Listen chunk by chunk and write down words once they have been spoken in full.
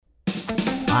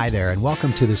Hi there, and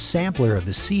welcome to the sampler of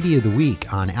the CD of the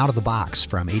Week on Out of the Box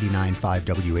from 89.5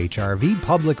 WHRV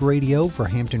Public Radio for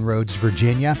Hampton Roads,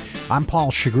 Virginia. I'm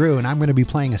Paul Chagru, and I'm going to be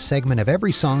playing a segment of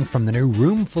every song from the new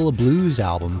Roomful of Blues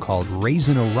album called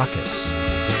Raisin a Ruckus.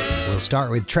 We'll start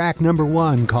with track number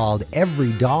 1 called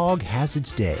Every Dog Has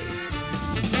Its Day.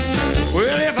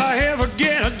 Well, if I ever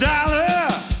get $1,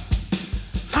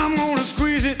 I'm gonna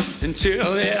squeeze it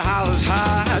until it hollers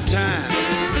high time.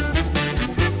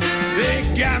 They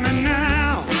got me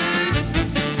now,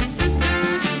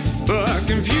 but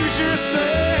Confucius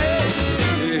said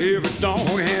every dog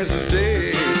has its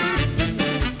day.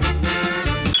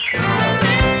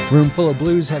 Roomful of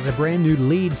Blues has a brand new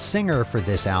lead singer for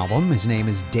this album. His name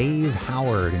is Dave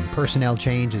Howard, and personnel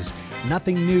change is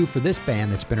nothing new for this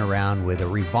band that's been around with a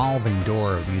revolving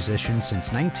door of musicians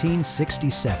since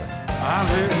 1967. I'm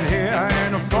sitting here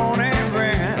in a phone and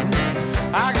ring.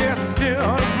 I guess it's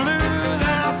still the blues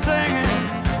I'm singing.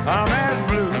 I'm as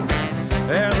blue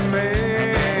as a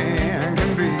man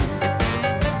can be.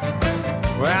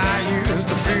 Well, I used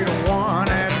to be the one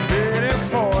that did it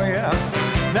for you.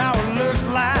 Now it looks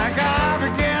like I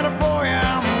began to bore you.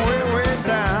 I'm way, way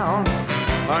down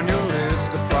on your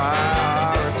list of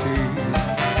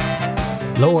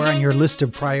priorities. Lower on your list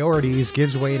of priorities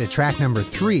gives way to track number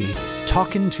 3,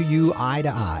 Talking to You Eye to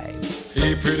Eye.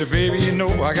 Hey, pretty baby, you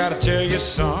know I gotta tell you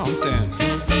something.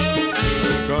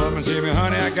 Come and see me,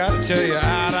 honey, I gotta tell you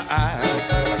eye to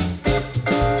eye.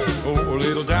 Oh,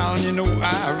 little darling, you know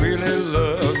I really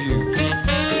love you.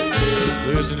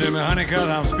 Listen to me, honey, cause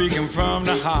I'm speaking from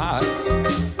the heart.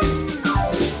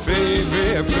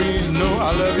 Baby, please know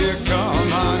I love you.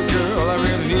 Come on, girl, I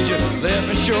really need you. Let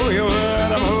me show you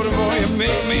what I'm holding for. You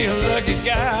make me a lucky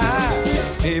guy.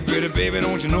 Hey, pretty baby,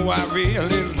 don't you know I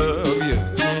really love you.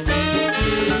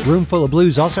 Roomful of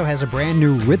Blues also has a brand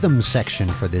new rhythm section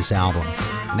for this album.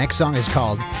 The next song is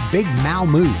called Big Mau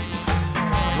Moo.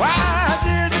 Why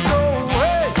did you go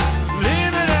away,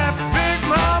 leaving that big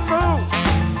Mau?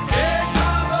 Big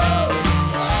Mau.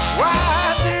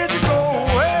 Why did you go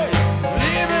away,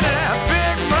 leaving that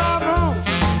big Mau?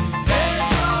 Big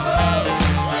Mau.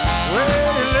 Well,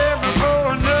 you left me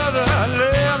for another, I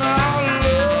left me all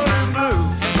alone and blue.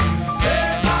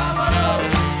 Big Mau.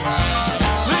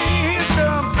 Please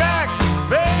come back,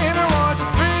 baby, won't you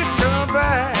please come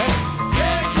back?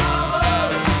 Big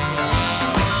Mau.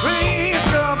 Please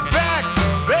come back,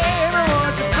 baby,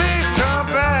 won't you please come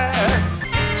back?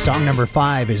 Song number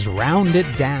 5 is Round It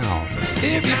Down.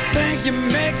 If you think you're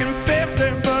making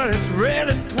 50, but it's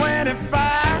really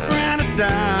 25, round it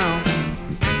down.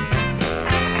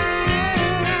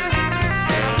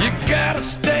 You gotta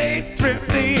stay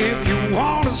thrifty if you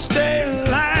want to stay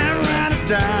alive, round it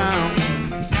down.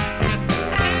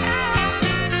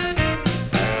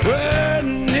 Well,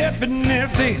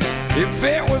 nifty, if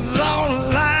it was all a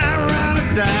lie, round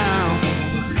it down.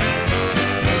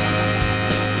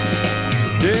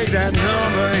 Dig that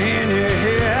number in your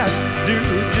head, do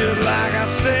just like I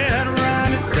said,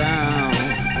 write it down.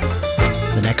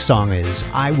 The next song is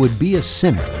I Would Be a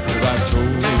Sinner. If I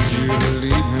told you to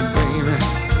leave me, baby,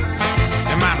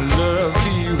 and my love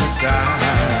for you would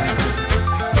die.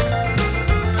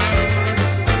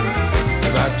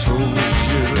 If I told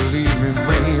you to leave me,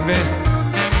 baby,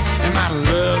 and my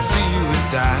love for you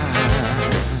would die.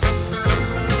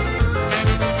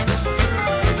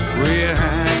 Well,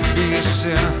 I'd be a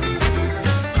sinner.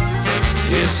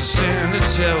 It's a sin to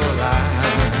tell a lie.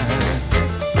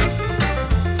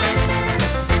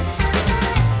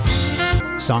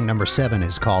 Song number 7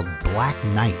 is called Black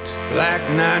Night. Black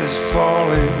night is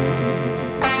falling.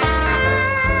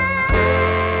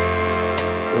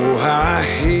 Oh, how I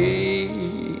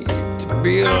hate to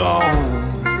be alone.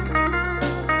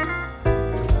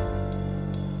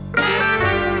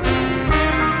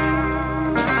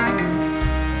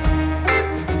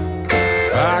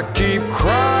 I keep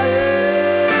crying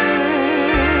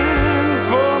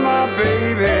for my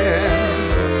baby,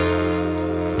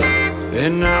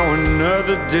 and now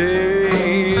another day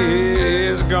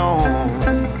is gone.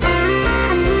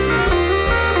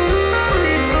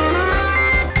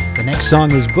 The next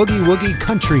song is Boogie Woogie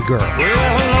Country Girl. Well,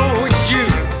 hello, it's you,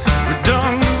 with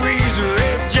dungarees,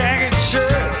 red jacket,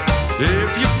 shirt.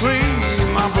 If you please,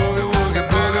 my boogie woogie,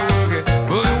 boogie woogie,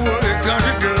 boogie woogie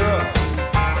country girl.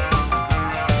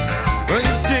 Well,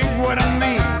 you dig what I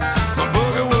mean, my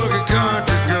boogie woogie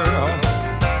country girl.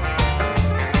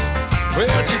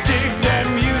 Well, you dig that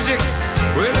music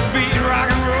with a beat,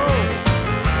 rock and roll.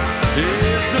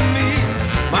 It's to me,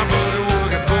 my boogie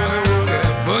woogie, boogie woogie,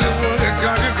 boogie woogie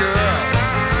country girl.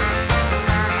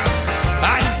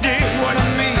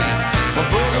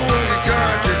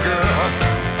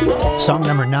 Song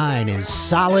number 9 is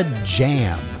Solid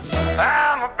Jam.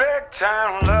 I'm a big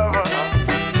time lover,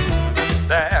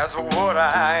 that's what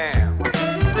I am.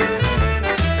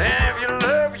 And if you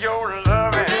love your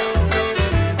loving,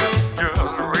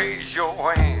 just raise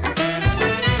your hand.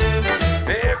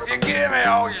 If you give me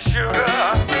all your sugar,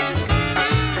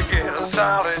 you get a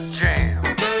solid jam.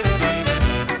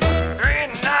 3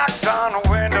 knocks on the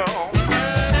window,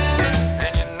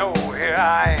 and you know here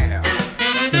I am.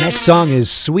 The next song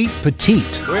is Sweet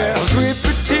Petite. Well, sweet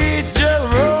petite just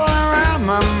rolling around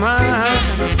my mind.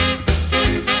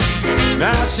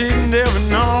 Now she's never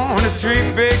known to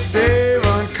treat Big Dave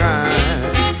unkind.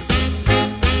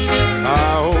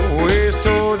 I always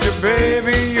told you,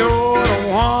 baby, you're the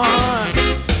one.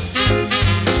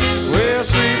 Well,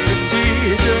 sweet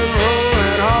petite just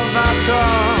rolling off my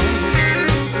tongue.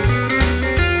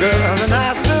 Girl, the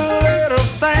nicest little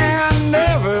thing I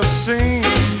never seen.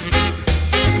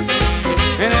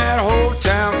 And that whole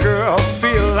town girl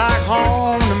feel like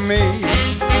home to me.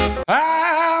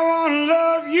 I wanna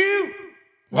love you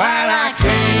while I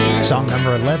can. Song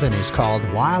number 11 is called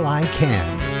While I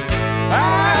Can.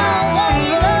 I wanna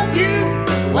love you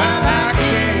while I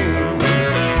can.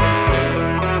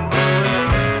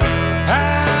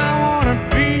 I wanna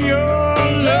be your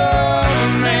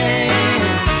love man.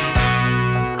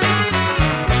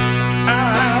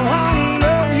 I wanna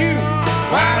love you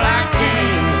while I can.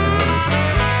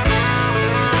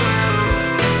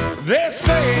 They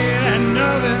say that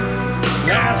nothing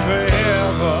lasts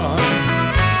forever.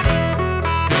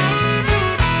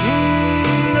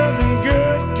 Nothing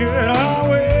good could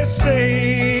always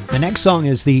stay. The next song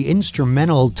is the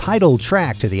instrumental title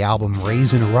track to the album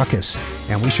Raisin, Ruckus.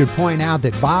 And we should point out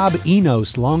that Bob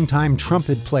Enos, longtime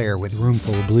trumpet player with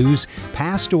Roomful of Blues,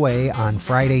 passed away on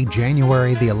Friday,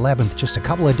 January the 11th, just a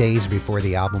couple of days before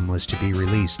the album was to be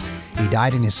released. He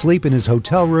died in his sleep in his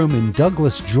hotel room in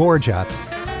Douglas, Georgia.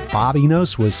 Bob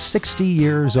Enos was 60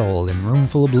 years old, and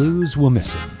Roomful of Blues will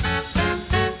miss him.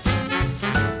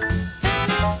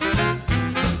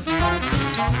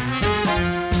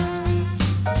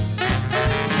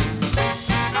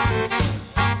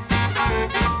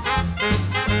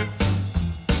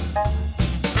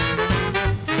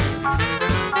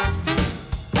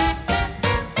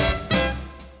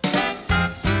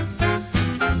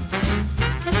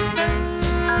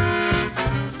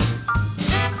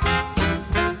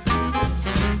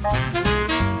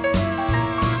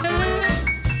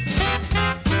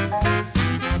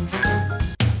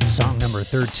 Song number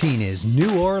 13 is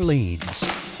New Orleans.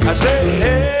 I said,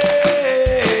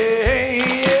 hey,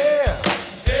 yeah.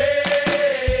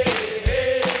 Hey,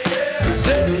 yeah. I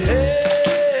said,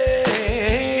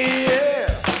 hey,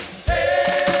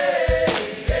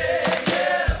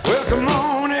 yeah. Well, come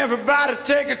on, everybody,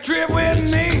 take a trip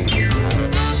with me.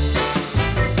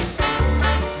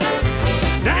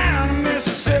 Down to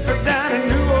Mississippi, down in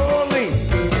New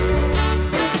Orleans.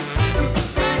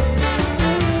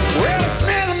 Well, the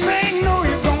smell of man, know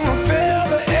you're gonna fill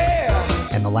the air.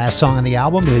 And the last song on the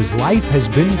album is Life Has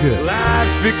Been Good.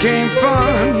 Life became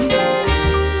fun,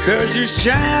 'cause you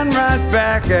shine right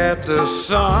back at the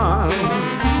sun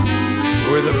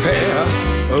with a pair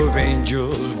of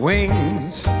angel's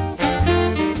wings,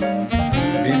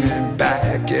 beaming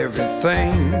back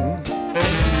everything.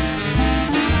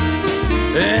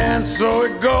 And so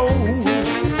it goes.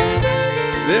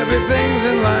 There'll be things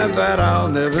in life that I'll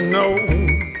never know,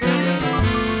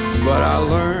 but I'll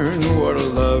learn what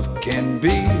love can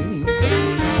be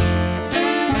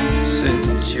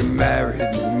since you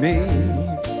married me.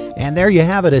 And there you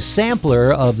have it, a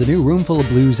sampler of the new Roomful of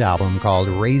Blues album called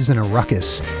Raisin, a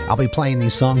Ruckus. I'll be playing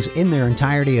these songs in their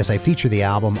entirety as I feature the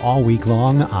album all week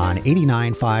long on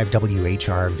 89.5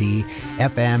 WHRV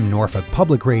FM Norfolk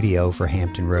Public Radio for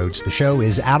Hampton Roads. The show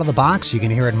is Out of the Box. You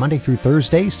can hear it Monday through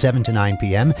Thursday, 7 to 9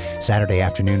 p.m., Saturday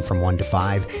afternoon from 1 to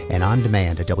 5, and on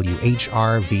demand at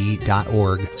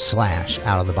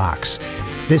whrv.org/outofthebox.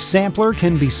 This sampler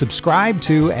can be subscribed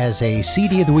to as a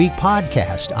CD of the Week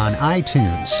podcast on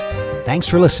iTunes. Thanks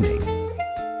for listening.